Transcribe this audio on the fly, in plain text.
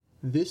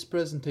This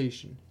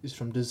presentation is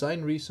from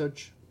Design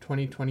Research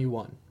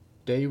 2021,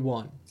 Day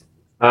 1.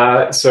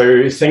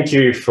 So thank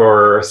you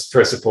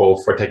first of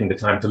all, for taking the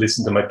time to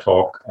listen to my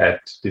talk at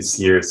this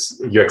year's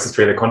UX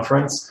Australia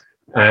conference.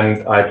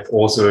 And I'd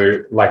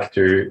also like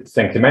to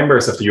thank the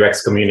members of the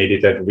UX community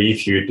that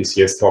reviewed this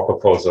year's talk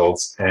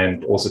proposals,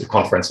 and also the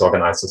conference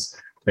organizers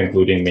for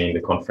including me in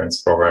the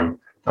conference program.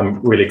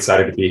 I'm really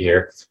excited to be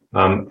here.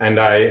 And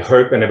I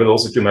hope, and I will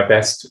also do my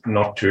best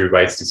not to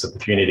waste this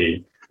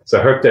opportunity. So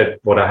I hope that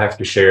what I have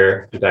to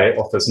share today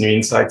offers new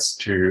insights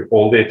to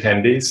all the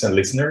attendees and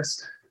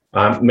listeners,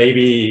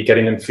 maybe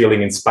getting them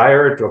feeling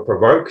inspired or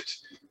provoked,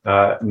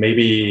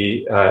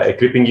 maybe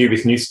equipping you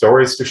with new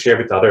stories to share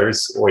with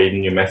others, or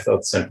even new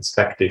methods and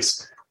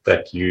perspectives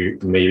that you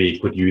maybe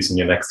could use in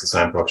your next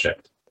design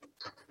project.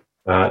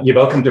 You're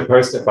welcome to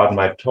post about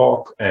my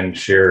talk and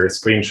share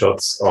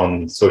screenshots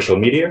on social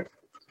media.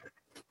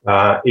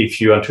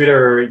 If you're on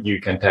Twitter, you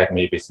can tag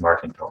me with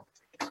Martin Tom.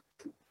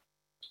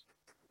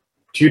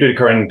 Due to the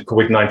current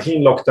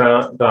COVID-19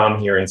 lockdown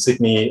here in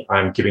Sydney,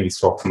 I'm giving this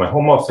talk from my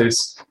home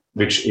office,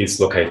 which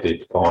is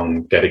located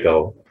on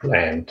Gadigal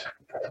land.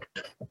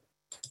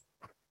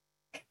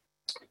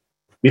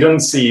 We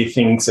don't see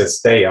things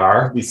as they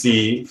are, we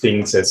see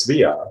things as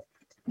we are,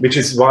 which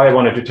is why I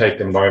wanted to take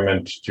a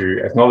moment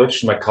to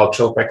acknowledge my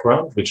cultural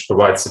background, which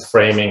provides the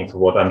framing for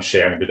what I'm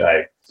sharing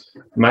today.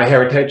 My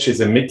heritage is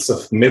a mix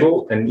of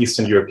Middle and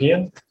Eastern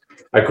European.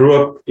 I grew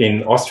up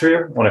in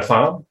Austria on a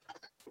farm.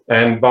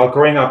 And while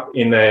growing up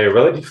in a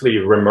relatively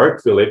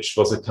remote village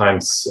was at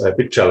times a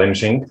bit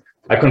challenging,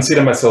 I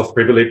consider myself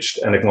privileged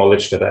and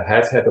acknowledge that I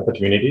have had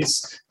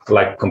opportunities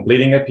like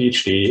completing a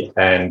PhD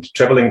and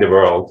traveling the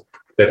world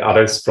that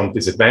others from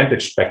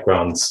disadvantaged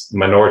backgrounds,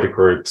 minority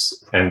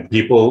groups, and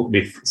people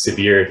with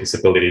severe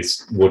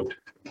disabilities would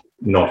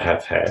not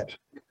have had.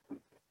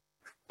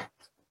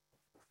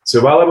 So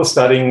while I was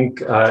studying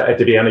at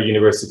the Vienna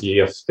University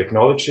of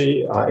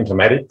Technology,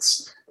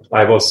 informatics,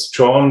 I was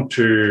drawn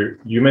to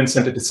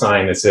human-centered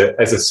design as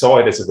I saw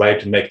it as a way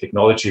to make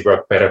technology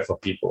work better for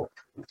people.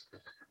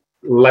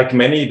 Like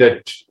many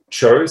that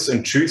chose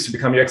and choose to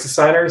become UX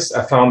designers,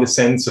 I found a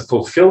sense of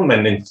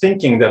fulfillment in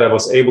thinking that I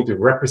was able to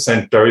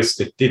represent those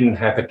that didn't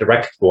have a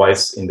direct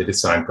voice in the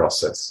design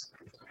process.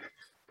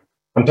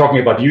 I'm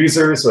talking about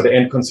users or the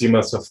end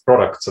consumers of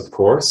products, of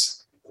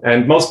course.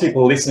 And most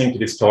people listening to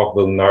this talk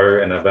will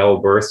know and are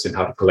well versed in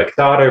how to collect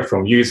data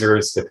from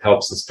users that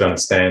helps us to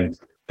understand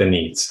the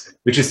needs,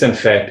 which is then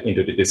fed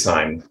into the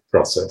design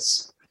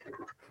process.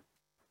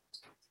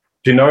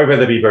 To know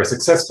whether we were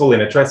successful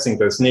in addressing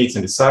those needs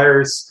and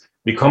desires,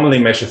 we commonly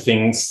measure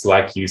things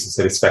like user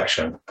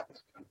satisfaction.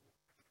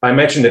 I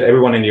imagine that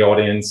everyone in the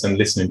audience and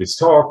listening to this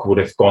talk would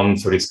have gone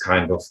through this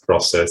kind of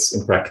process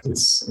in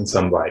practice in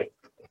some way.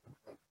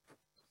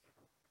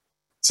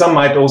 Some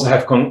might also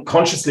have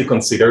consciously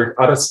considered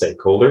other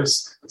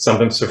stakeholders,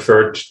 sometimes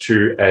referred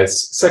to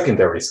as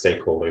secondary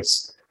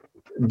stakeholders.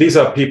 These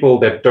are people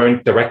that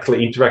don't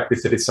directly interact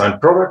with the design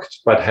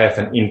product, but have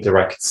an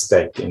indirect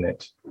stake in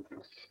it.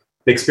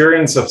 The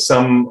experience of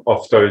some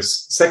of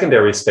those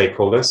secondary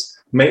stakeholders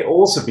may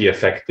also be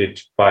affected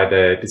by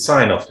the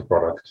design of the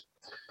product.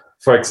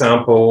 For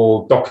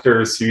example,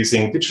 doctors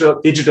using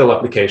digital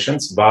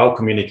applications while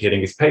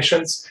communicating with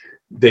patients,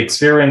 the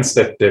experience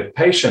that the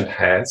patient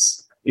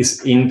has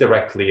is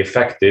indirectly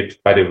affected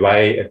by the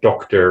way a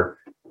doctor,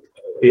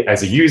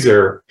 as a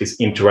user, is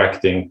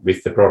interacting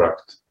with the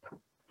product.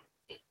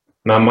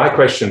 Now, my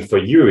question for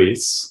you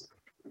is,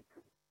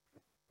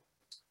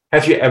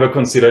 have you ever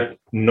considered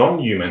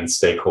non-human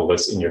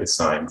stakeholders in your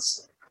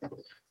designs?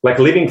 Like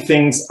living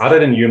things other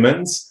than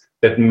humans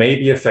that may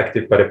be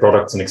affected by the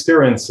products and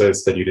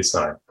experiences that you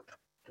design.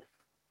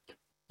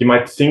 You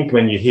might think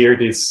when you hear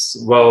this,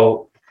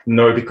 well,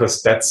 no,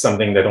 because that's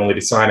something that only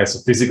designers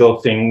of physical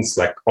things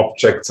like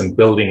objects and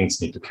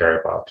buildings need to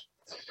care about.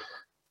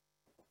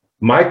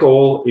 My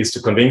goal is to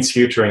convince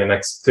you during the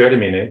next 30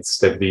 minutes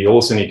that we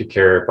also need to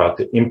care about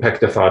the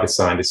impact of our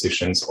design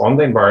decisions on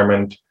the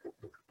environment,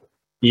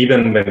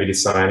 even when we're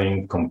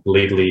designing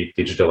completely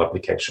digital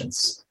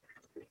applications.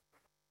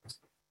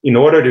 In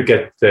order to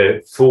get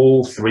the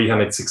full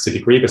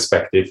 360-degree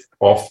perspective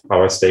of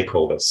our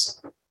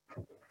stakeholders.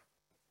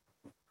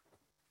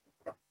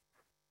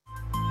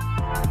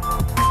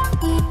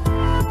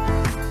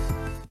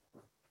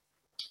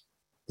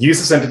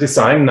 User-centered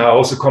design, now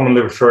also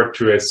commonly referred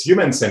to as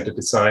human-centered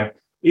design,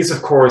 is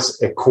of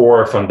course a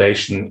core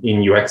foundation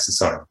in UX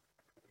design.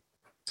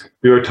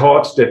 We were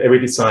taught that every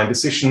design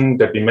decision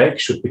that we make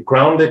should be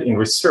grounded in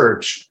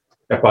research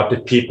about the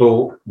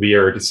people we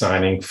are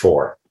designing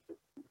for.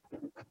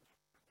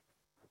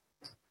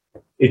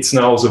 It's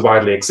now also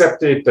widely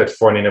accepted that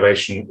for an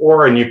innovation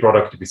or a new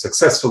product to be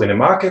successful in a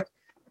market,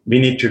 we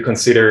need to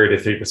consider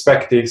the three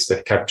perspectives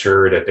that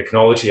capture the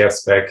technology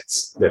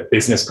aspects, the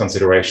business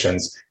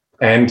considerations,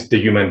 and the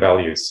human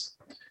values.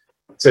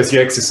 So as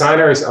UX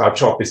designers, our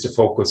job is to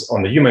focus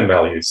on the human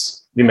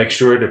values. We make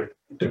sure that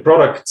the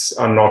products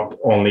are not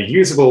only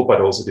usable, but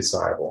also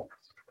desirable,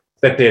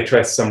 that they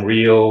address some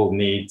real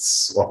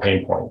needs or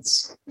pain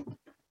points.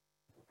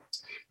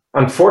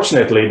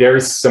 Unfortunately, there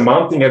is some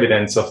mounting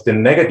evidence of the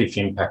negative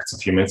impacts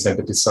of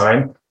human-centered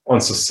design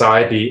on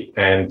society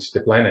and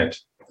the planet.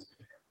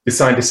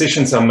 Design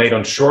decisions are made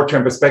on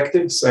short-term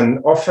perspectives, and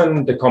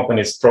often the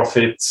company's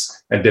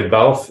profits and the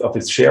wealth of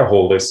its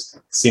shareholders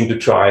seem to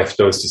drive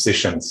those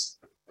decisions.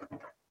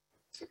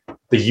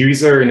 The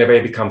user, in a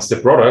way, becomes the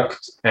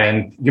product,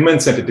 and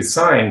human-centered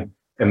design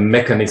a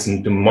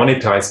mechanism to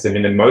monetize them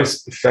in the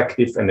most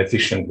effective and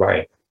efficient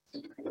way.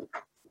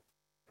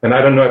 And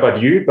I don't know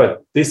about you,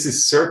 but this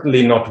is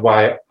certainly not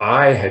why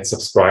I had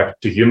subscribed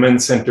to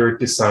human-centered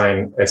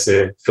design as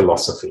a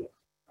philosophy.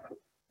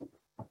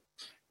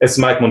 As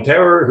Mike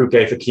Monteiro, who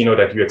gave a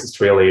keynote at UX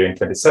Australia in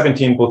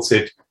 2017, puts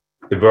it,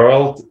 the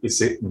world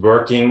is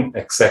working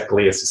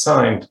exactly as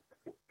designed,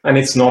 and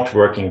it's not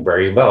working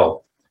very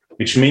well,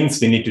 which means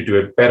we need to do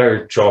a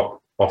better job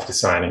of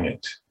designing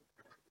it.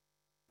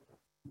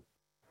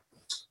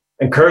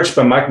 Encouraged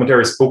by Mike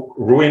Monteiro's book,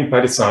 Ruined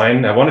by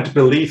Design, I wanted to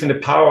believe in the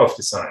power of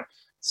design.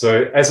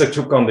 So as I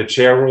took on the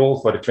chair role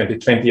for the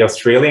 2020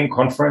 Australian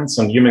Conference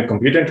on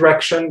Human-Computer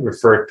Interaction,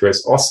 referred to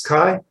as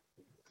AUSCHI,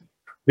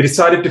 we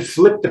decided to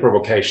flip the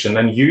provocation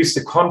and use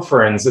the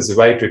conference as a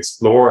way to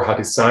explore how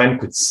design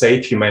could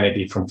save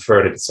humanity from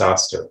further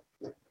disaster.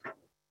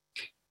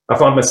 I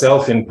found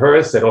myself in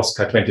Perth at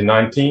AUSCHI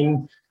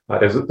 2019.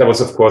 That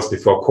was, of course,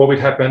 before COVID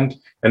happened,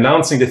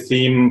 announcing the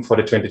theme for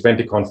the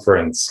 2020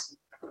 conference,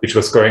 which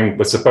was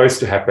supposed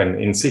to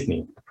happen in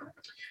Sydney.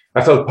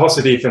 I felt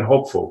positive and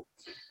hopeful.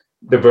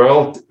 The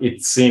world,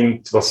 it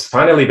seemed, was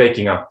finally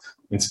waking up.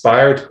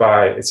 Inspired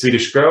by a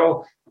Swedish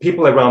girl,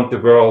 people around the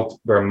world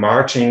were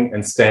marching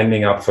and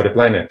standing up for the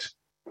planet.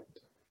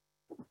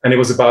 And it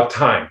was about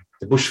time.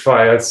 The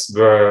bushfires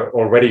were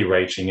already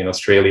raging in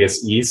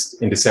Australia's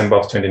east in December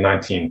of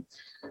 2019.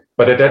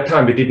 But at that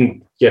time, we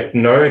didn't yet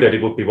know that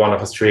it would be one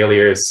of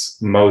Australia's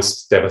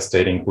most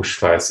devastating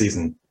bushfire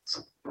seasons.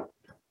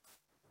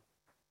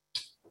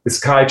 The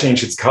sky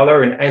changed its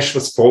color and ash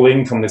was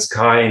falling from the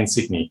sky in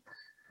Sydney.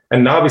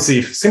 And now we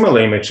see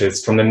similar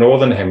images from the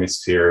Northern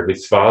Hemisphere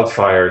with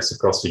wildfires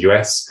across the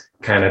US,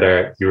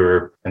 Canada,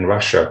 Europe, and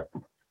Russia.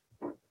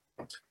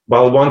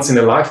 While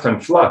once-in-a-lifetime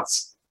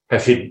floods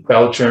have hit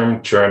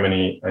Belgium,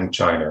 Germany, and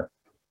China.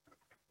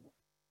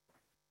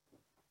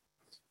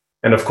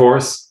 And of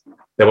course,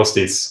 there was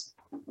this.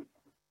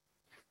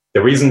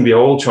 The reason we're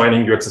all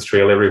joining UX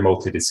Australia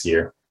remotely this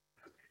year.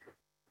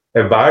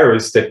 A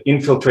virus that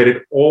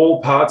infiltrated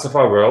all parts of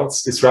our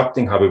worlds,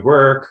 disrupting how we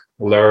work,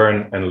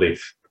 learn, and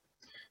live,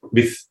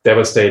 with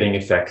devastating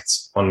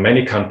effects on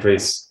many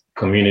countries,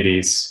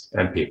 communities,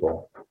 and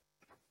people.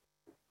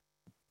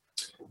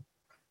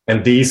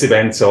 And these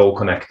events are all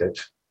connected.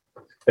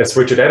 As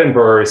Richard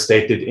Attenborough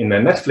stated in a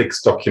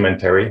Netflix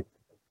documentary,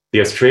 the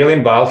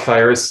Australian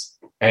wildfires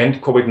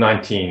and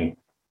COVID-19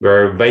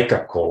 were a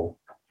wake-up call.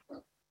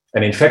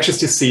 And infectious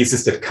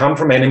diseases that come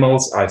from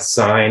animals are a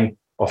sign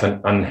of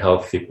an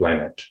unhealthy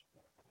planet.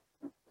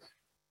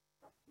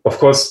 Of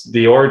course,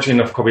 the origin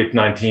of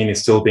COVID-19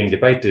 is still being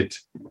debated,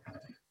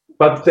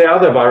 but there are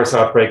other virus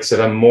outbreaks that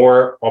are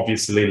more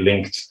obviously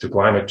linked to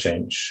climate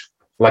change,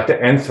 like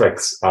the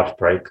anthrax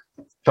outbreak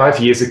 5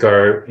 years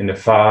ago in the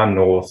far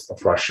north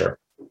of Russia.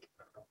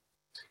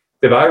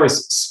 The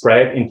virus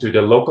spread into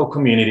the local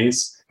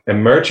communities,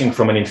 emerging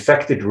from an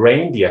infected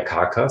reindeer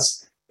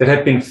carcass that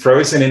had been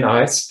frozen in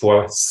ice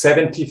for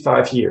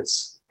 75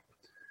 years,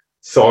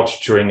 thawed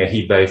during a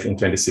heat wave in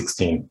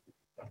 2016.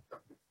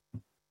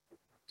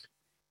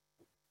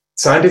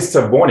 Scientists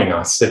are warning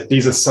us that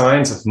these are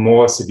signs of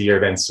more severe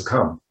events to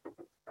come.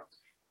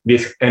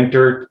 We've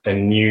entered a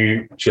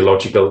new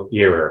geological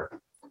era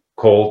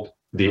called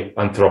the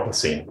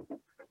Anthropocene.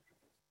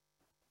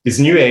 This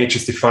new age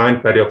is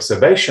defined by the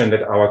observation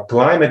that our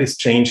climate is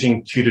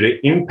changing due to the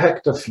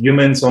impact of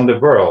humans on the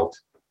world,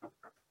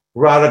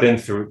 rather than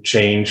through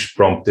change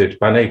prompted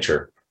by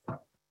nature.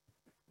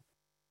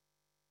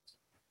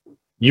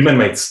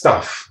 Human-made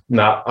stuff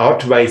now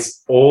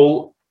outweighs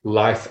all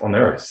life on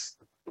Earth.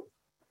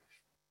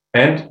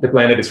 And the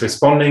planet is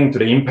responding to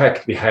the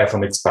impact we have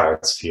on its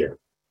biosphere.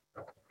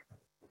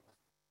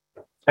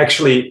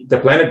 Actually, the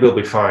planet will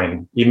be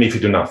fine, even if we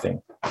do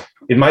nothing.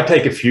 It might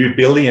take a few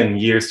billion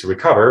years to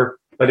recover,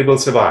 but it will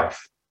survive.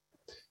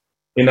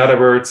 In other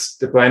words,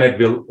 the planet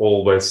will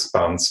always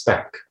bounce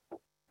back.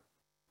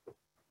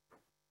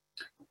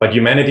 But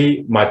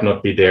humanity might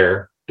not be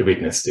there to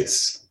witness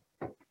this.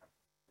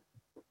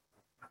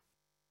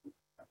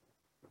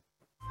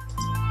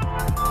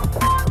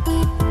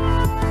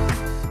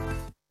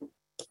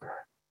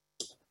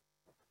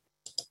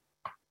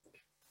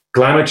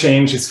 Climate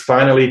change is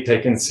finally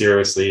taken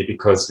seriously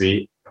because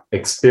we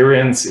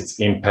experience its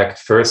impact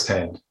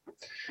firsthand.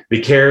 We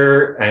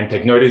care and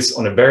take notice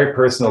on a very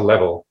personal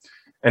level.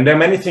 And there are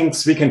many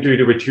things we can do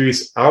to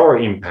reduce our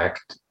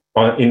impact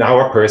in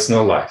our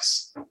personal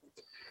lives.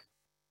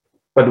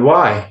 But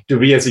why do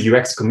we as a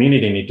UX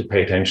community need to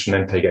pay attention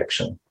and take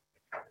action?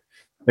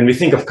 When we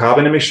think of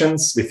carbon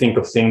emissions, we think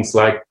of things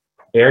like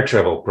air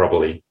travel,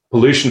 probably,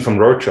 pollution from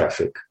road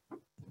traffic.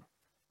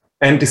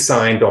 and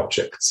designed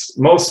objects,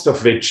 most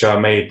of which are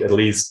made, at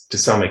least to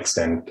some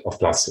extent, of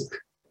plastic.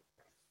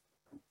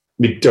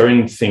 We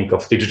don't think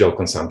of digital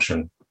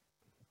consumption.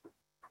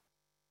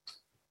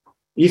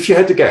 If you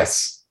had to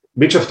guess,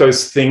 which of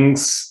those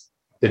things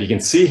that you can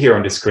see here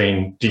on the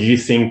screen do you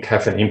think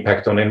have an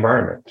impact on the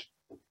environment?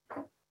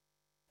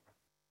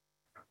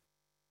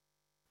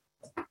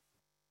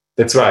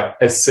 That's right,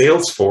 a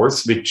sales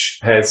force which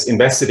has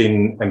invested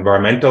in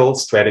environmental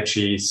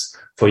strategies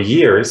for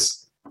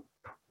years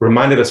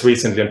reminded us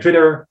recently on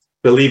Twitter,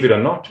 believe it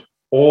or not,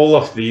 all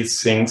of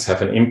these things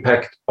have an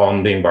impact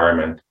on the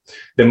environment.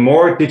 The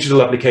more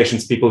digital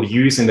applications people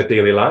use in their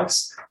daily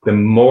lives, the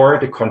more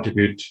they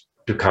contribute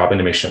to carbon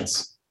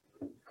emissions.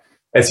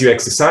 As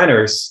UX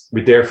designers,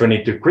 we therefore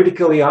need to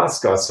critically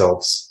ask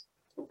ourselves,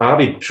 are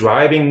we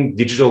driving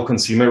digital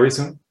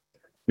consumerism,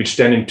 which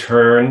then in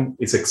turn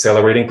is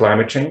accelerating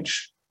climate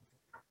change?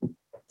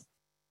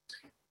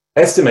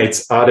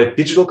 Estimates are that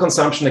digital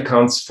consumption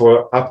accounts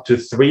for up to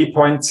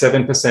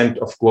 3.7%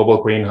 of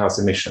global greenhouse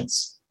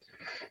emissions.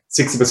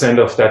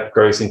 60% of that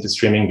goes into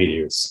streaming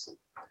videos.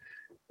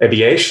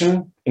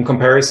 Aviation, in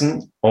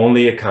comparison,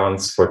 only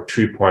accounts for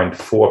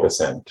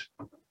 2.4%.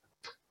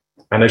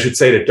 And I should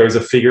say that those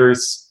are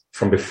figures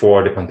from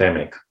before the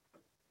pandemic.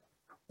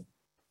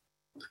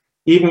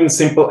 Even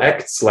simple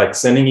acts like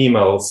sending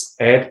emails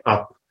add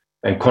up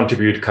and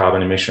contribute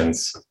carbon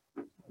emissions.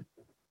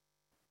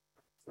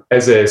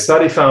 As a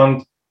study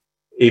found,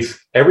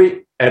 if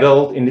every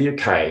adult in the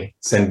UK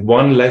sent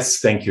one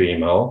less thank you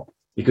email,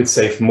 you could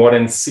save more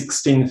than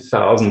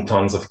 16,000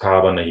 tons of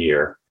carbon a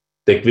year,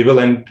 the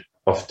equivalent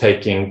of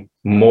taking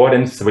more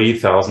than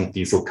 3,000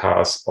 diesel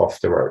cars off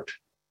the road.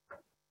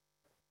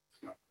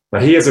 Now,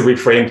 here's a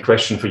reframed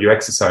question for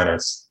UX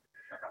designers.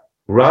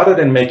 Rather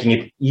than making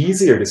it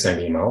easier to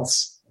send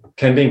emails,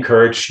 can we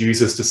encourage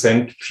users to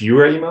send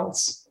fewer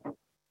emails?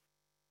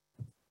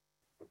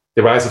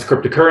 The rise of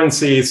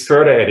cryptocurrency is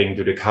further adding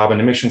to the carbon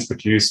emissions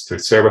produced through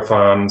server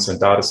farms and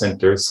data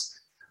centers.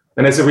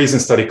 And as a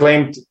recent study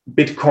claimed,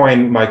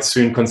 Bitcoin might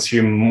soon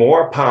consume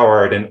more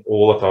power than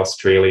all of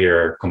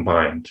Australia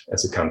combined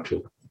as a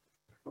country.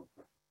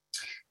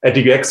 At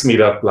the UX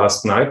meetup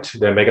last night,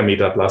 the mega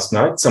meetup last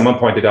night, someone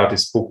pointed out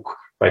this book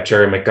by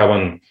Jerry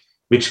McGovern,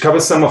 which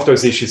covers some of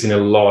those issues in a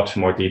lot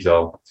more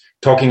detail,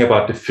 talking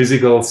about the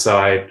physical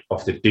side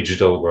of the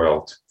digital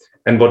world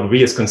and what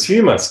we as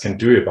consumers can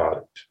do about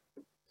it.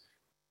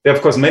 There are,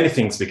 of course, many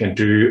things we can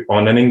do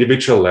on an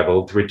individual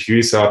level to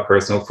reduce our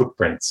personal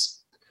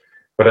footprints.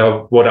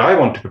 But what I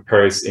want to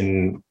propose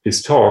in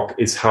this talk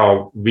is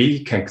how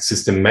we can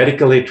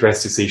systematically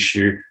address this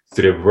issue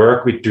through the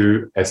work we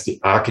do as the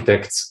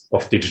architects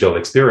of digital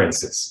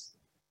experiences.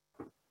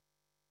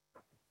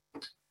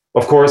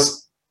 Of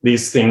course,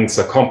 these things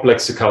are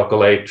complex to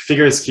calculate,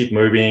 figures keep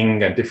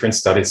moving, and different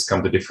studies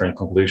come to different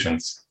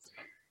conclusions.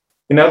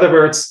 In other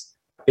words,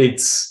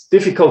 it's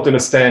difficult to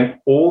understand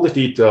all the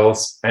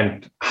details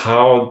and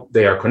how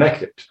they are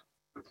connected,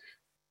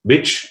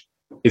 which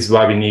is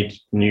why we need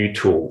new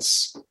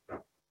tools.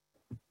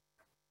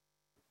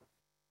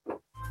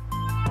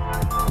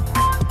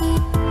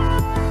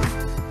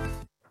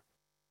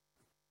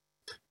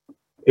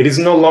 It is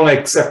no longer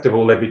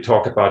acceptable that we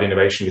talk about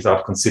innovation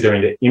without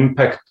considering the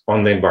impact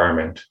on the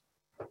environment.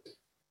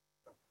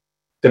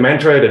 The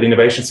mantra that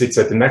innovation sits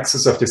at the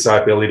nexus of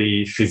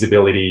desirability,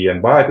 feasibility,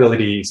 and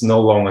viability is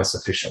no longer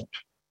sufficient.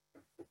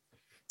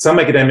 Some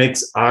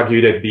academics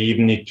argue that we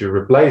even need to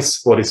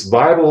replace what is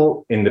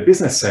viable in the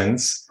business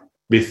sense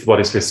with what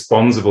is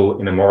responsible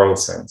in a moral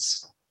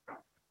sense.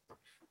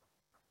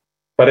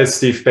 But as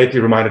Steve Batey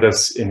reminded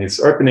us in his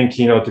opening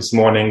keynote this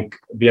morning,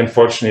 we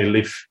unfortunately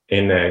live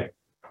in a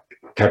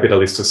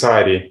capitalist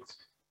society.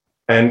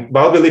 And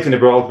while we live in a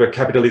world where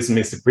capitalism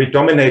is the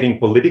predominating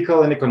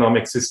political and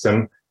economic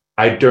system,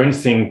 I don't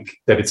think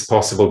that it's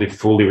possible to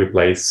fully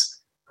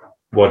replace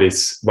what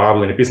is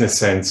viable in a business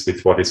sense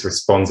with what is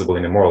responsible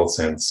in a moral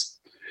sense.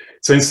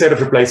 So instead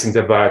of replacing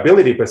the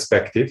viability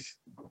perspective,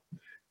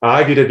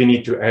 I argue that we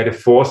need to add a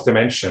fourth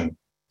dimension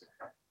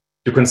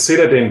to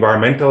consider the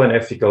environmental and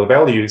ethical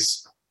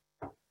values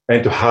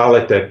and to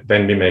highlight that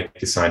when we make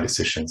design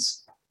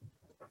decisions.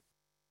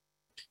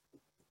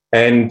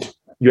 And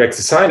UX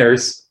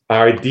designers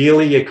are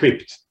ideally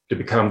equipped to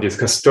become these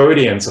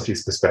custodians of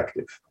this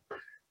perspective.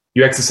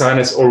 UX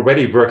designers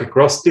already work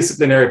across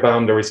disciplinary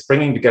boundaries,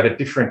 bringing together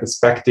different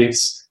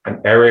perspectives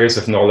and areas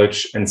of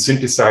knowledge and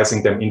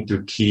synthesizing them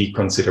into key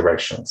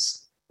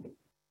considerations.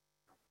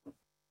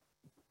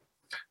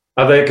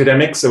 Other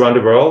academics around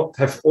the world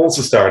have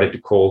also started to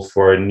call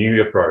for a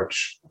new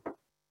approach,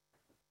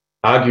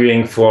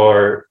 arguing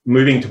for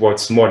moving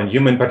towards more than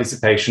human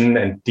participation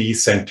and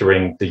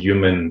decentering the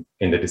human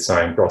in the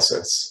design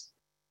process.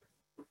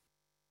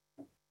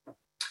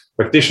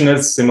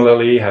 Practitioners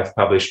similarly have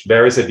published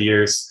various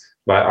ideas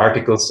via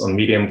articles on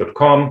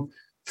medium.com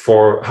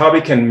for how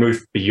we can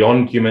move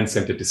beyond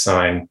human-centered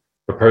design,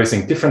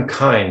 proposing different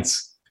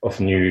kinds of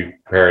new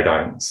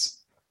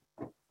paradigms.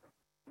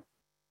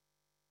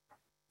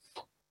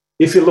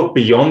 If you look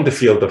beyond the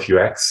field of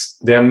UX,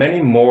 there are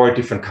many more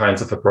different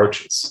kinds of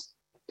approaches.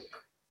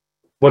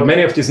 What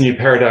many of these new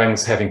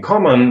paradigms have in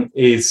common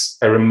is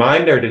a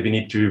reminder that we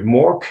need to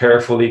more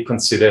carefully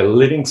consider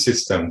living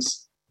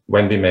systems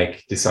when we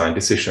make design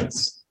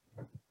decisions.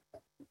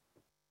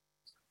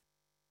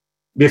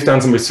 We've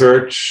done some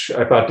research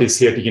about this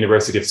here at the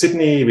University of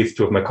Sydney with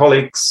two of my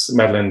colleagues,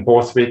 Madeleine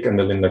Borthwick and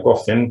Melinda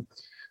Goffin.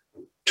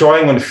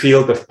 Drawing on the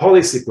field of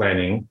policy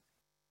planning,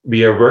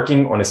 we are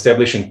working on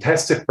establishing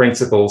tested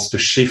principles to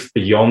shift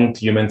beyond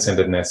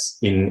human-centeredness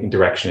in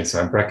interaction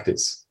design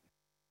practice.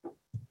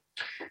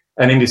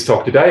 And in this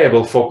talk today, I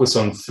will focus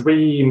on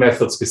 3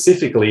 methods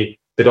specifically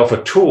that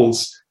offer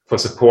tools for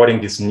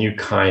supporting this new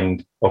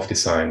kind of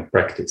design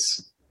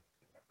practice.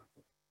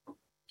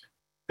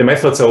 The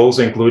methods are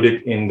also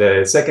included in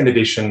the 2nd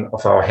edition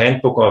of our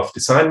Handbook of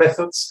Design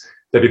Methods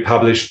that we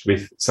published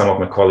with some of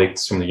my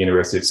colleagues from the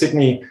University of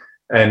Sydney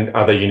and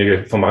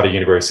from other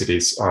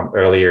universities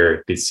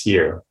earlier this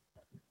year.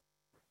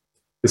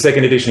 The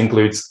 2nd edition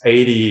includes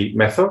 80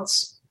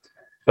 methods,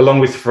 along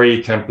with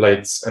free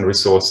templates and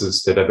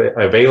resources that are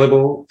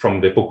available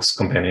from the book's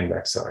companion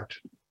website,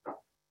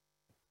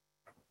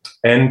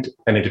 and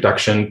an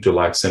introduction to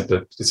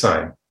life-centered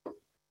design.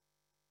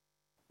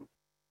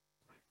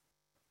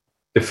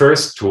 The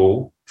first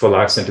tool for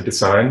life-centered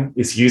design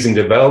is using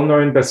the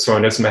well-known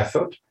Bersones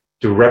method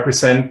to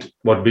represent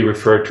what we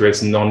refer to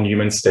as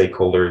non-human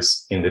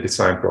stakeholders in the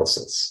design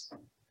process.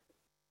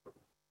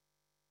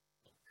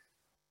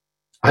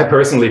 I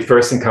personally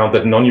first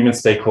encountered non-human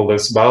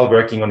stakeholders while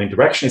working on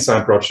interaction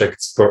design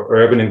projects for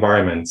urban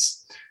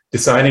environments,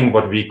 designing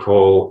what we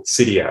call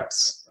city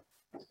apps.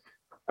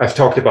 I've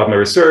talked about my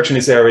research in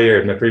this area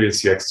in my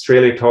previous UX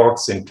Australia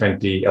talks in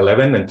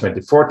 2011 and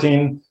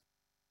 2014.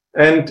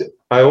 And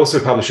I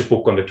also published a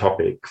book on the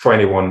topic for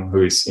anyone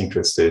who is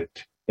interested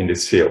in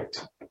this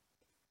field.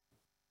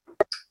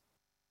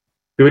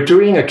 We were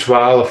doing a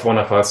trial of one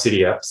of our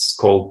city apps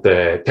called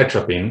the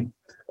Tetra Bin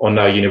on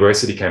our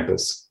university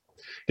campus.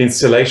 The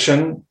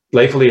installation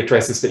playfully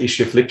addresses the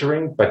issue of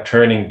littering by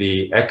turning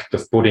the act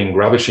of putting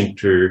rubbish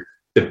into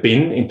the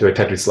bin into a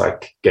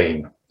Tetris-like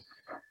game.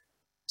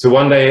 So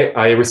one day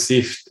I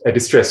received a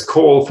distress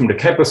call from the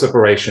campus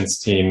operations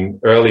team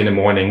early in the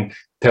morning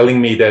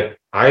telling me that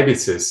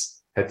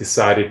ibises had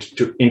decided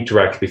to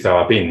interact with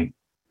our bin.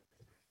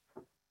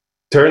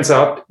 Turns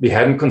out we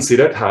hadn't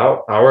considered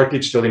how our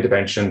digital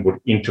intervention would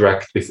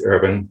interact with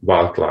urban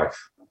wildlife.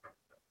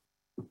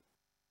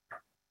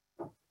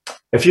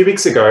 A few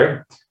weeks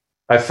ago,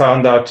 I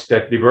found out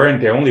that we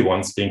weren't the only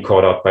ones being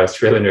caught up by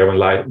Australian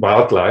urban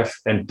wildlife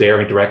and their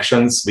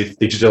interactions with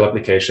digital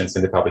applications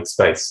in the public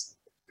space.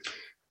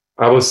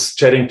 I was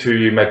chatting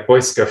to Matt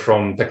Boyska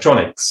from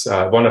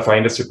Tektronix, one of our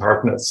industry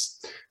partners.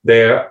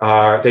 They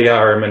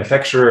are a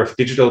manufacturer of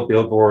digital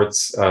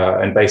billboards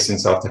and based in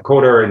South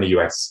Dakota in the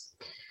US.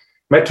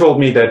 Matt told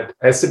me that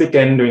as they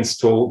began to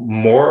install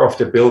more of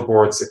the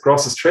billboards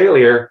across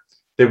Australia,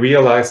 they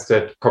realized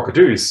that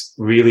cockatoos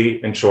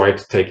really enjoyed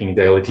taking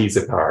the LEDs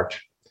apart,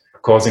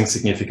 causing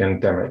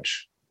significant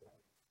damage.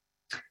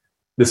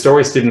 The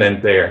stories didn't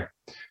end there.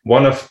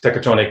 One of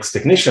Tektronix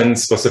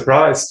technicians was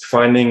surprised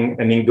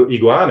finding an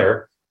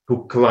iguana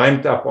who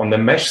climbed up on the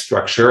mesh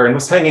structure and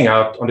was hanging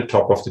out on the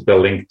top of the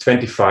building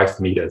 25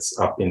 meters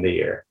up in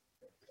the air.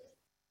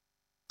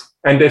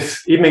 And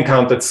they've even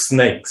encountered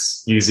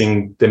snakes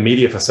using the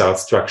media facade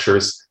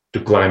structures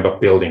to climb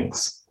up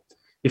buildings.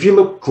 If you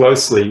look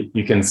closely,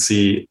 you can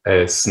see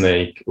a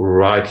snake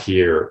right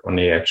here on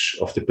the edge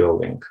of the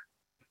building.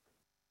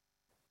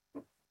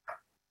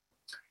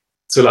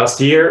 So last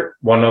year,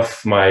 one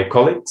of my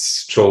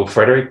colleagues, Joel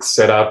Fredericks,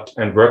 set out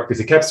and worked with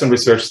a capstone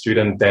research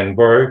student, Dan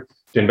Bow,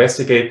 to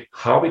investigate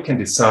how we can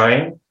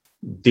design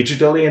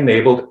digitally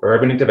enabled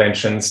urban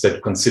interventions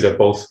that consider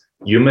both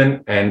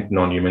human and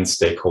non-human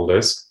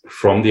stakeholders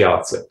from the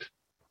outset.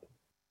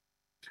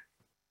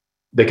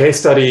 The case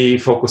study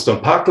focused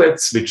on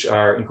parklets, which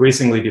are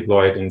increasingly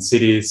deployed in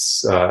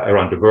cities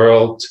around the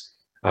world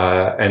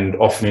and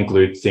often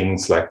include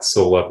things like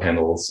solar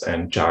panels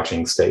and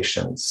charging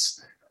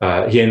stations.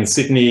 Here in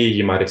Sydney,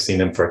 you might have seen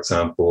them, for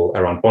example,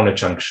 around Bonner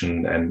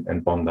Junction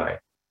and Bondi.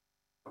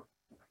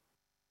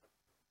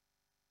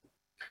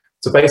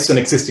 So based on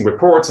existing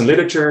reports and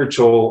literature,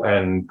 Joel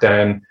and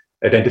Dan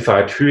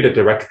identified who the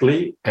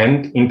directly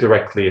and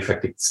indirectly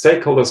affected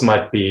stakeholders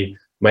might be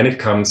when it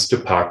comes to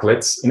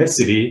parklets in a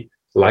city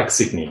like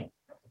Sydney.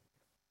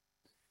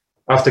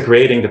 After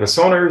creating the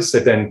personas, they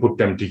then put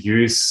them to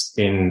use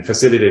in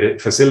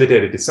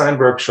facilitated design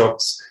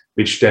workshops,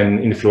 which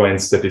then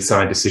influenced the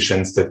design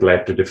decisions that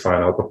led to the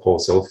final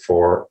proposal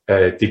for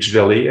a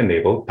digitally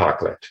enabled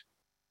parklet.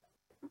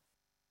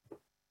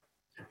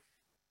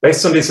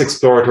 Based on this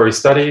exploratory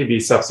study, we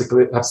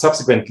have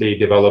subsequently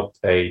developed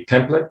a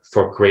template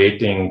for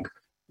creating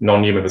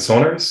non-human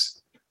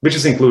personas, which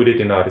is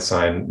included in our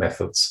design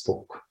methods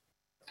book.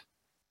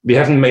 We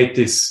haven't made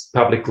this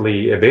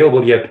publicly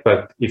available yet,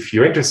 but if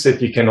you're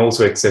interested, you can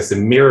also access a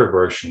mirror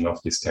version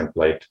of this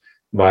template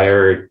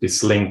via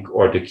this link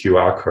or the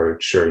QR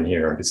code shown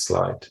here on this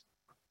slide.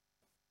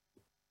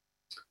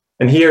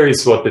 And here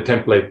is what the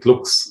template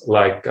looks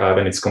like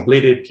when it's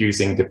completed,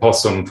 using the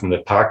possum from the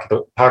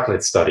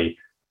Parklet study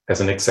as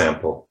an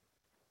example.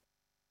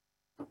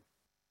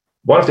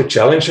 One of the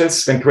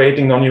challenges when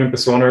creating non-human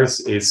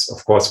personas is,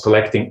 of course,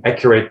 collecting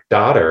accurate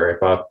data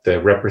about the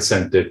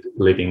represented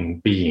living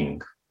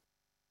being.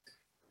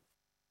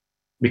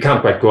 We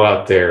can't quite go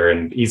out there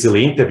and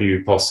easily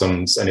interview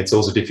possums, and it's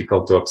also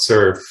difficult to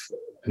observe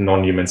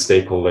non-human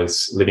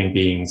stakeholders, living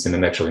beings in the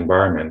natural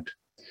environment.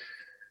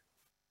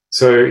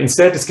 So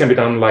instead, this can be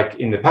done like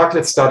in the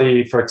Parklet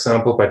study, for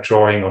example, by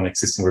drawing on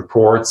existing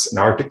reports and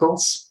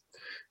articles.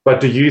 But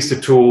to use the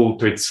tool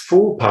to its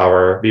full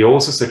power, we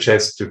also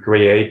suggest to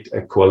create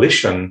a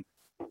coalition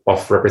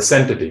of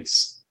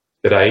representatives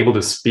that are able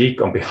to speak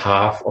on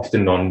behalf of the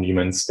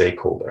non-human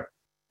stakeholder.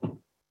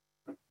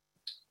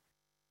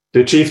 To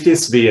achieve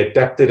this, we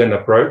adapted an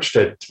approach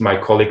that my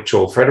colleague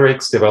Joel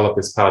Fredericks developed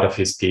as part of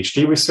his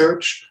PhD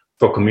research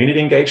for community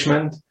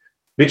engagement,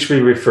 which we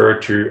refer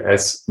to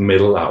as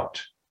middle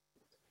out.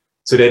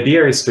 So the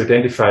idea is to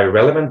identify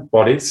relevant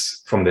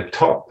bodies from the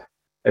top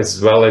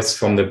as well as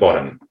from the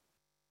bottom.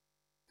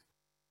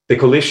 The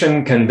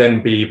coalition can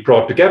then be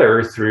brought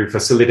together through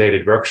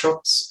facilitated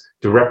workshops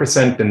to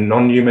represent the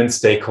non-human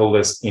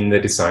stakeholders in the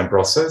design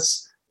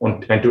process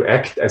and to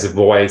act as a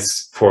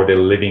voice for the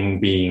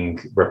living being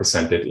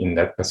represented in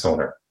that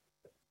persona.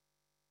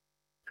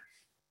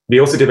 We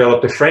also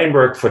developed a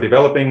framework for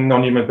developing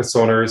non-human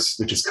personas,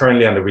 which is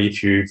currently under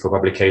review for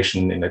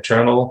publication in a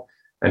journal.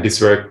 And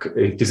this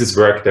is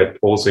work that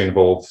also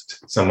involved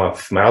some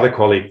of my other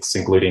colleagues,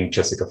 including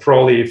Jessica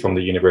Frawley from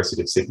the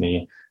University of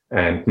Sydney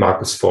and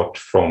Markus Fott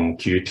from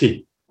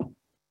QUT.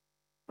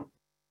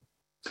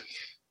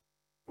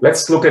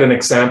 Let's look at an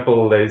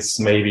example that is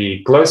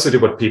maybe closer to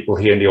what people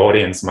here in the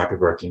audience might be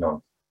working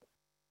on.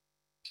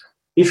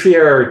 If we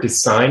are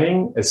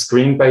designing a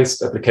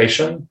screen-based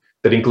application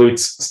that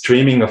includes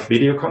streaming of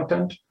video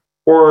content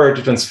or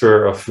the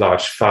transfer of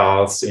large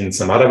files in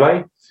some other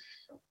way,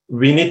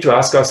 we need to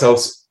ask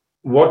ourselves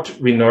what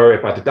we know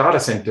about the data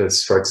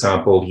centers, for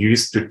example,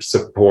 used to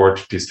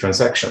support these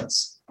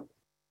transactions.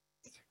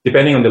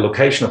 Depending on the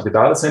location of the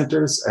data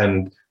centers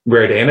and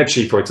where the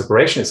energy for its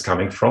operation is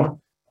coming from,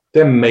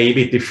 there may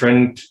be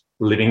different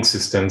living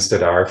systems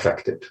that are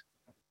affected.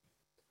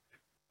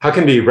 How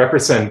can we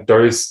represent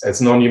those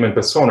as non-human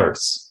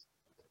personas?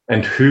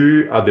 And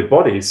who are the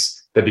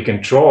bodies that we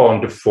can draw on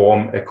to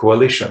form a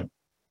coalition?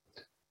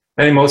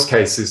 And in most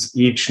cases,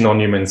 each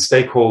non-human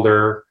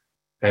stakeholder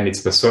and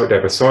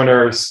their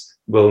personas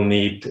will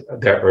need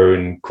their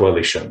own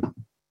coalition.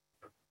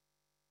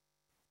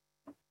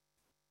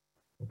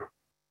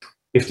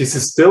 If this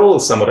is still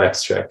somewhat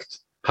abstract,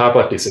 how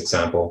about this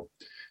example?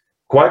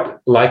 Quite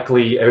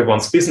likely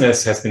everyone's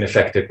business has been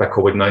affected by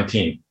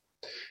COVID-19.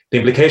 The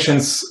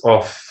implications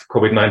of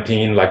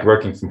COVID-19, like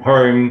working from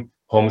home,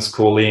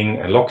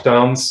 homeschooling, and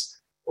lockdowns,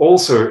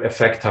 also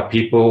affect how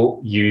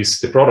people use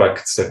the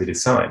products that we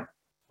design.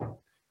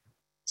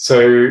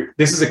 So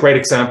this is a great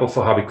example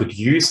for how we could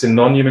use the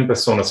non-human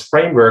personas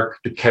framework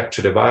to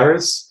capture the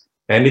virus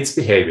and its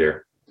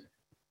behavior.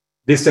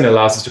 This then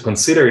allows us to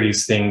consider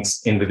these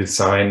things in the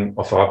design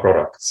of our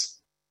products.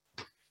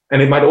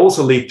 And it might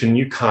also lead to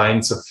new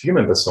kinds of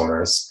human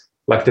personas,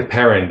 like the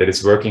parent that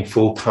is working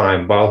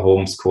full-time while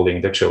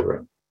homeschooling their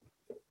children.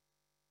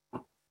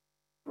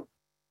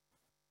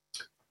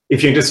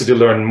 If you're interested to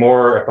learn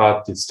more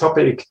about this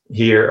topic,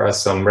 here are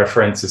some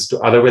references to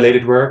other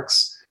related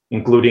works,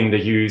 including the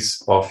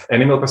use of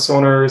animal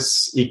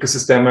personas,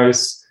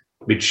 ecosystemers,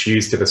 which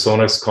use the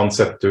personas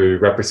concept to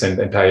represent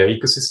entire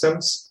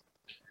ecosystems.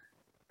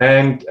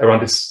 And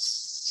around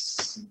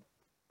this,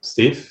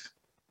 Steve,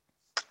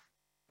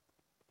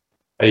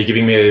 are you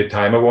giving me a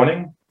timer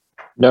warning?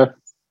 No,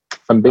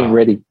 I'm being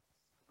ready.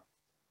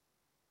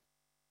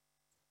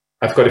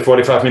 I've got a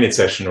 45-minute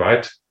session,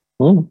 right?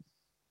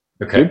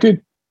 Okay.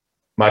 Good.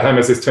 My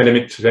timer says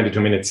 22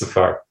 minutes so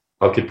far.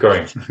 I'll keep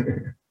going.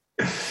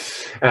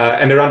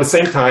 And around the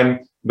same time,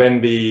 when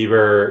we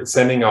were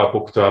sending our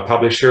book to our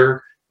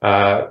publisher,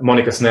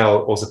 Monica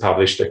Snell also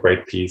published a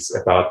great piece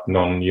about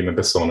non-human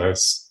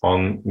personas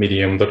on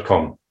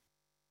medium.com.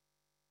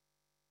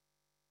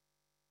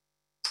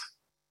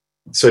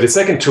 So the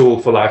second tool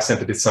for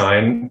life-centered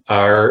design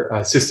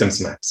are systems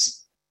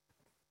maps.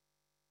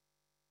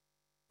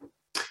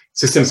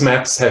 Systems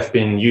maps have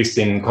been used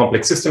in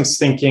complex systems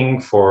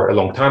thinking for a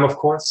long time, of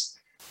course,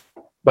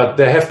 but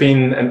they have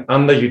been an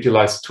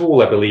underutilized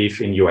tool, I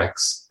believe, in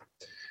UX.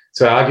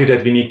 So I argue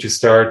that we need to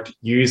start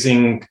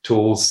using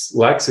tools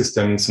like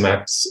systems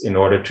maps in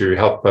order to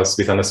help us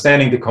with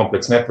understanding the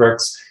complex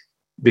networks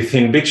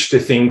within which the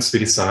things we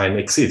design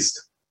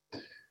exist.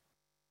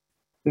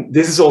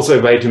 This is also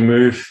a way to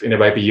move in a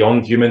way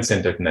beyond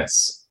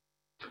human-centeredness.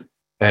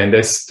 And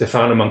as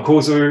Stefano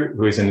Mancuso,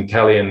 who is an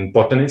Italian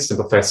botanist and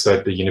professor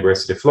at the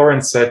University of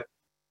Florence, said,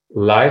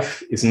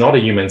 life is not a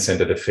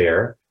human-centered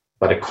affair,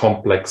 but a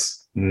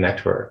complex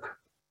network.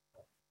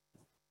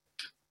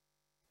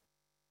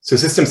 So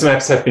systems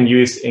maps have been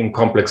used in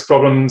complex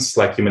problems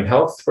like human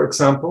health, for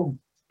example,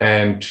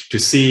 And to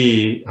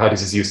see how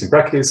this is used in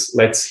practice,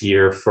 let's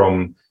hear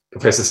from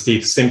Professor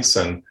Steve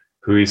Simpson,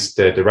 who is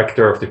the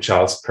director of the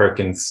Charles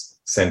Perkins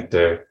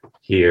Center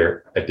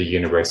here at the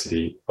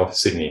University of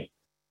Sydney.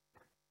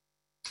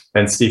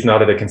 And Steve, now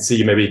that I can see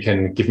you, maybe you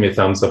can give me a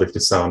thumbs up if the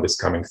sound is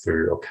coming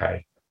through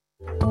okay.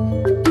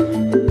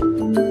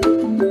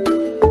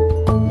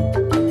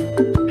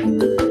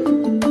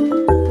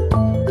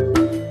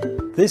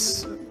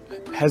 This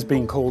has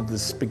been called the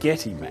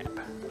spaghetti map,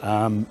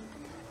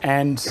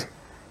 and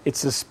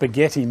it's a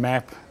spaghetti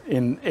map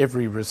in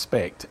every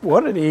respect.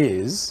 What it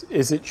is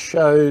it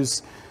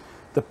shows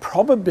the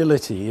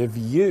probability of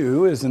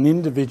you as an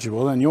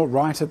individual, and you're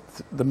right at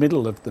the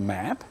middle of the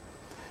map,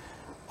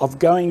 of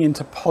going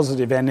into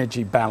positive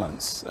energy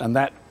balance, and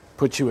that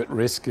puts you at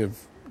risk of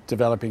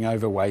developing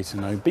overweight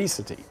and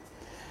obesity.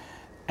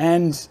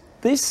 And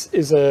this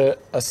is a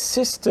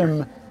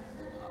system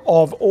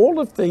of all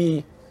of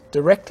the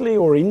directly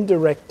or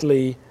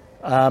indirectly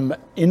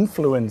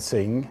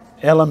influencing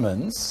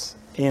elements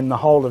in the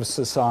whole of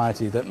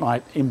society that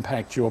might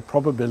impact your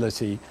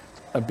probability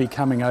of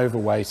becoming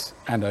overweight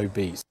and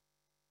obese.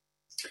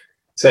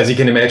 So as you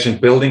can imagine,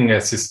 building a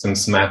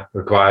systems map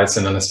requires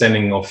an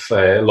understanding of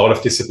a lot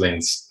of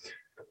disciplines.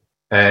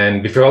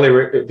 And before we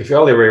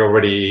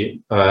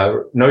already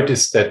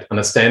noticed that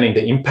understanding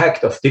the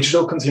impact of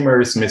digital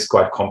consumerism is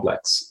quite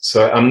complex.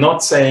 So I'm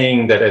not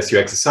saying that as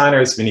UX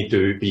designers, we need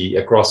to be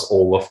across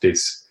all of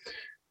this.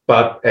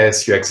 But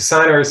as UX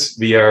designers,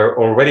 we are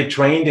already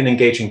trained in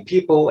engaging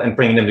people and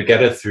bringing them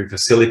together through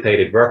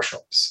facilitated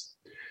workshops.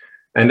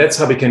 And that's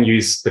how we can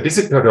use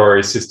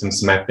participatory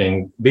systems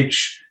mapping,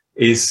 which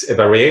is a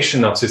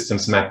variation of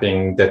systems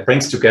mapping that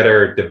brings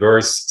together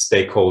diverse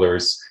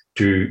stakeholders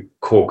to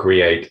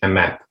co-create a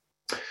map.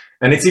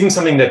 And it's even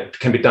something that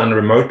can be done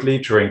remotely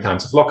during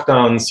times of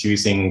lockdowns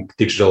using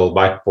digital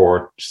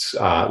whiteboards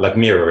like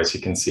Miro, as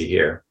you can see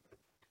here.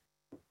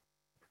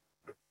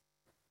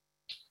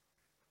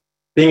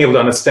 Being able to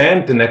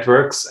understand the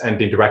networks and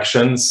the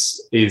interactions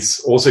is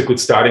also a good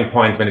starting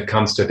point when it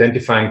comes to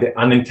identifying the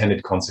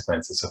unintended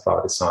consequences of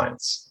our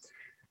designs,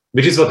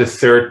 which is what the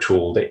third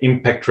tool, the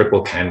Impact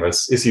Triple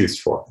Canvas, is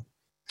used for.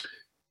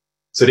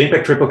 So the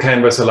Impact Triple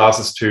Canvas allows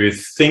us to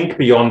think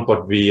beyond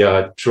what we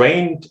are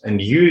trained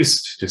and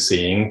used to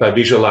seeing by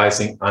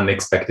visualizing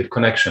unexpected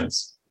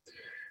connections.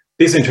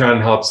 This in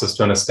turn helps us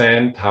to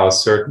understand how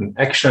certain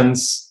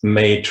actions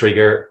may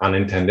trigger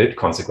unintended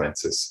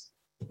consequences.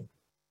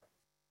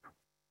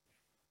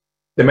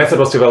 The method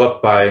was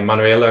developed by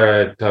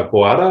Manuela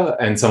Taboada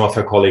and some of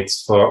her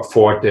colleagues for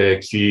the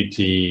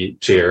QUT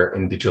chair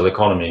in digital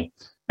economy.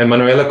 And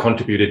Manuela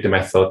contributed the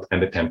method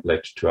and the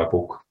template to our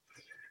book.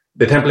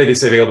 The template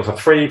is available for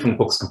free from the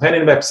book's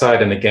companion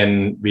website. And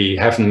again, we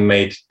haven't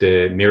made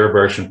the Miro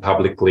version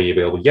publicly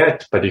available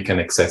yet, but you can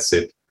access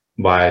it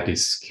via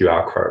this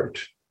QR code.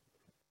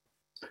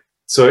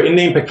 So in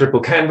the Impact Triple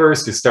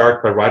Canvas, we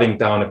start by writing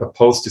down a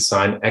proposed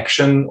design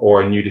action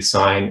or a new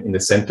design in the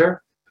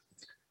center.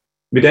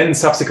 We then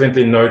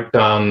subsequently note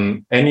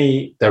down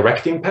any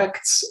direct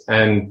impacts,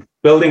 and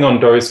building on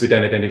those, we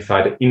then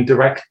identify the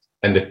indirect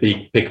and the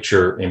big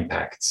picture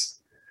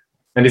impacts.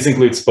 And this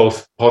includes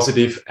both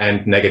positive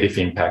and negative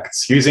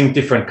impacts using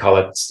different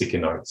colored sticky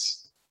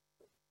notes.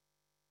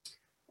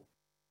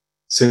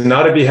 So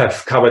now that we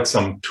have covered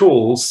some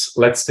tools,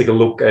 let's take a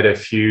look at a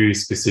few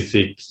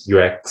specific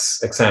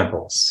UX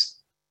examples.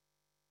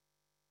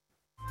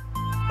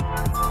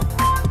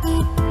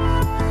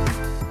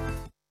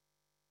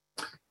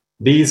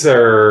 These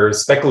are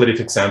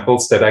speculative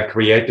examples that I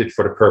created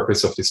for the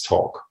purpose of this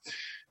talk.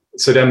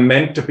 So they're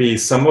meant to be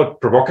somewhat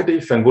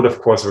provocative and would,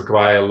 of course,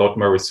 require a lot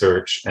more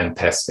research and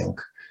testing.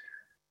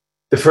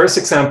 The first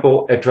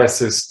example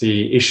addresses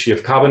the issue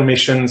of carbon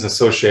emissions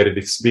associated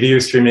with video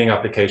streaming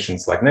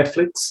applications like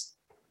Netflix.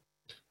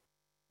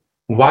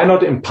 Why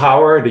not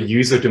empower the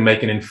user to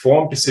make an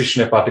informed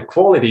decision about the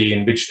quality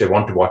in which they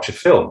want to watch a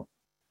film?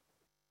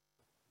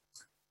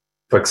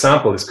 For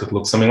example, this could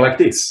look something like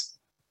this.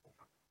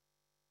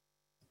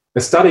 A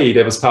study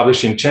that was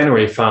published in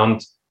January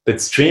found that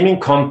streaming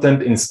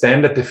content in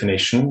standard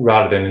definition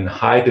rather than in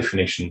high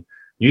definition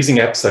using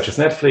apps such as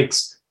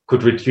Netflix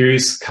could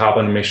reduce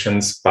carbon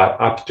emissions by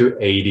up to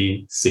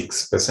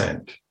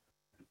 86%.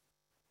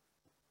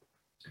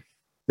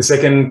 The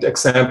second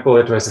example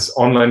addresses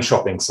online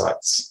shopping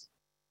sites.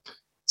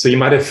 So you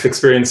might have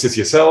experienced this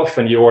yourself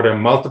when you order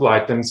multiple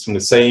items from the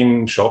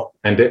same shop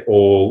and they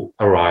all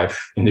arrive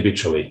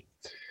individually.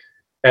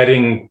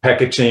 Adding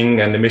packaging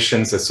and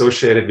emissions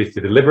associated with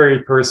the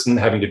delivery person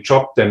having to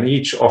drop them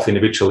each off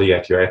individually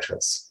at your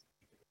address.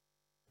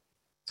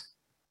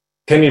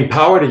 Can you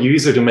empower the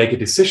user to make a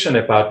decision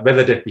about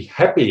whether they'd be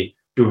happy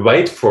to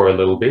wait for a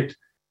little bit,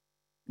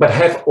 but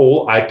have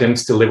all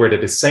items delivered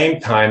at the same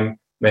time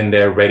when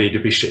they're ready to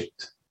be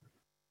shipped,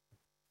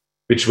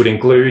 which would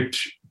include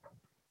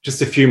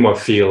just a few more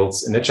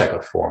fields in the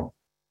checkout form.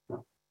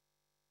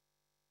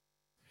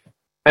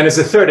 And as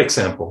a third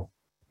example,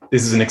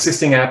 this is an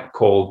existing app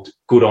called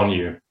Good On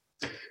You.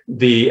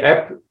 The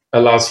app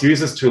allows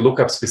users to look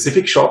up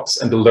specific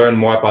shops and to learn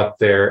more about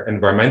their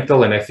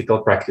environmental and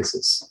ethical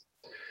practices.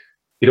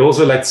 It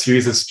also lets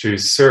users to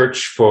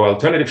search for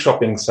alternative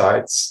shopping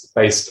sites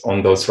based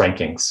on those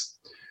rankings.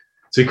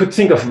 So you could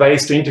think of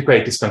ways to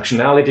integrate this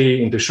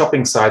functionality into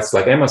shopping sites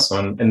like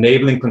Amazon,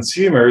 enabling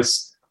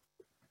consumers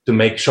to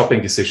make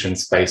shopping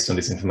decisions based on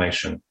this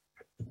information.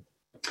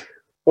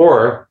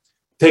 Or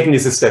taking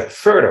this a step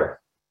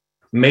further,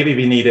 maybe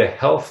we need a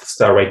health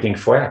star rating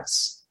for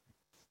apps.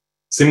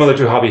 Similar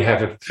to how we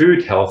have a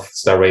food health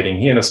star rating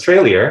here in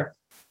Australia,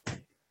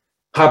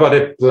 how about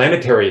a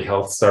planetary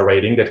health star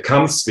rating that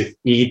comes with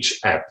each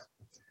app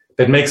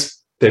that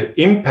makes the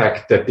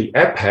impact that the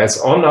app has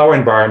on our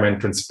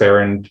environment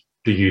transparent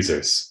to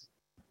users?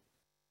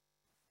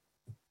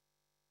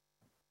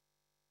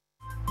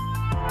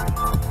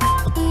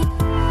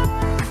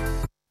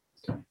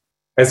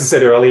 As I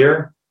said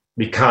earlier,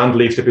 we can't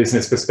leave the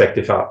business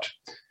perspective out.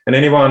 And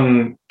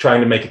anyone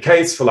trying to make a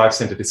case for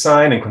life-centered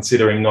design and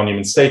considering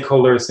non-human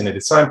stakeholders in a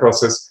design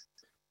process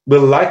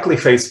will likely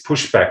face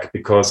pushback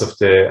because of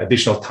the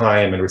additional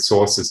time and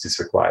resources this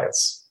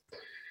requires.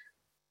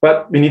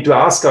 But we need to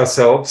ask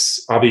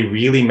ourselves, are we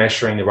really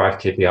measuring the right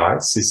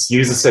KPIs? Is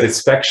user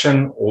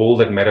satisfaction all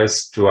that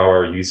matters to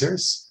our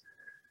users?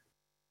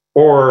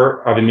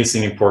 Or are we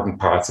missing important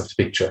parts of the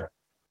picture?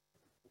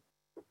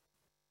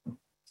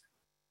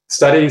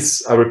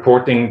 Studies are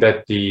reporting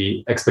that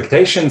the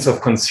expectations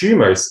of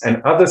consumers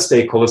and other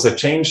stakeholders are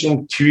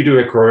changing due to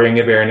a growing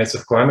awareness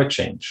of climate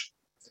change.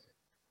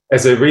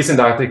 As a recent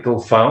article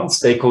found,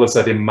 stakeholders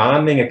are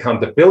demanding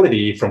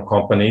accountability from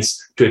companies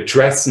to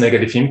address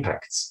negative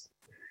impacts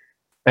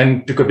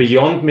and to go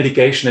beyond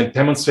mitigation and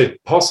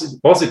demonstrate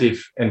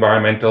positive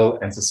environmental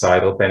and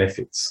societal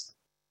benefits.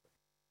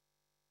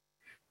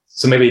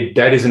 So maybe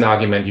that is an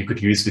argument you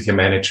could use with your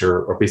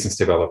manager or business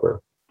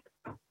developer.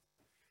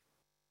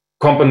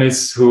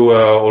 Companies who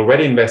are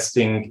already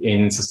investing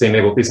in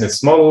sustainable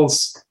business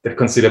models that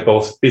consider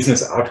both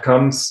business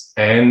outcomes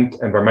and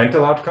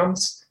environmental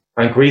outcomes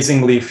are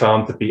increasingly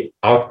found to be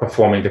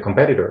outperforming the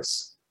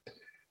competitors.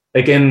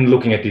 Again,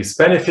 looking at these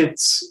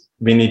benefits,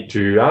 we need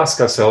to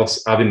ask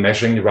ourselves, are we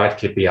measuring the right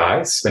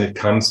KPIs when it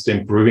comes to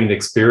improving the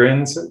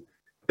experience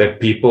that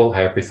people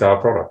have with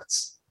our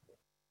products?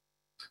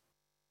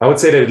 I would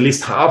say that at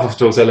least half of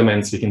those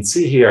elements we can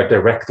see here are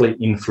directly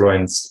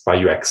influenced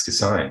by UX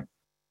design.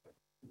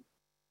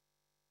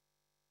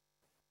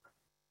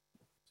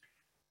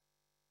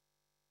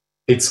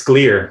 It's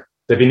clear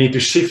that we need to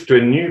shift to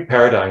a new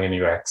paradigm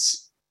in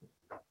UX.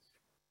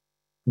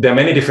 There are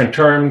many different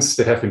terms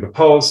that have been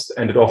proposed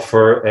and that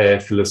offer a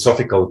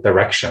philosophical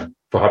direction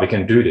for how we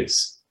can do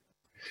this.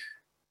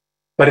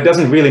 But it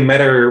doesn't really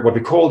matter what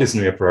we call this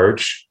new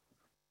approach.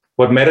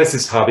 What matters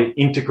is how we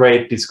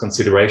integrate these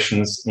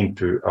considerations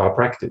into our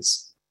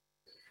practice.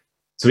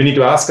 So we need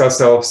to ask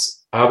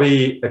ourselves, are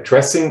we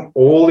addressing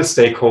all the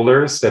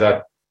stakeholders that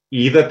are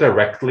either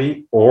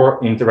directly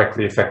or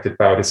indirectly affected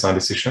by our design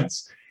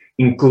decisions,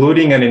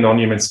 including any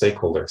non-human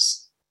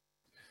stakeholders?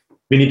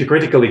 We need to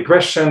critically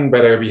question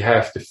whether we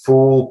have the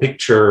full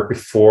picture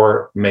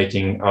before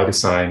making our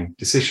design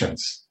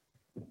decisions.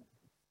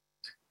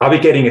 Are we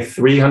getting a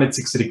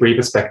 360-degree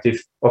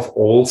perspective of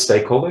all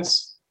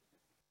stakeholders?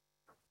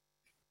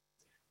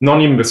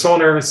 Non-human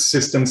personas,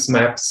 systems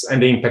maps,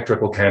 and the impact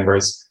ripple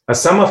canvas are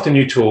some of the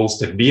new tools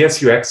that we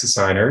as UX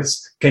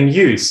designers can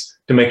use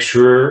to make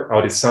sure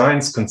our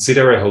designs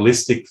consider a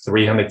holistic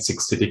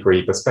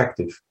 360-degree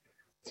perspective.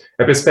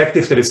 A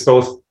perspective that is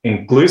both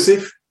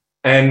inclusive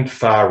and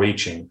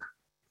far-reaching.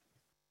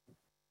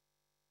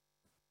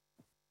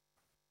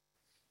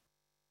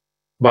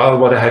 While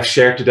what I have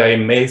shared today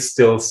may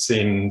still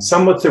seem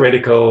somewhat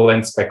theoretical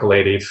and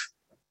speculative,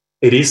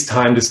 it is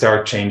time to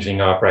start changing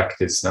our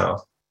practice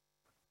now.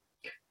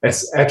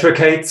 As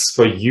advocates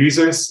for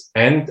users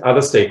and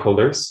other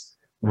stakeholders,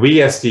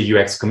 we as the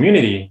UX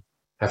community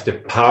have the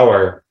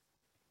power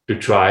to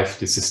drive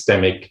the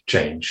systemic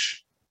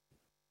change.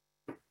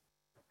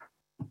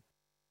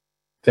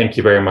 Thank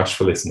you very much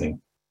for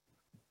listening.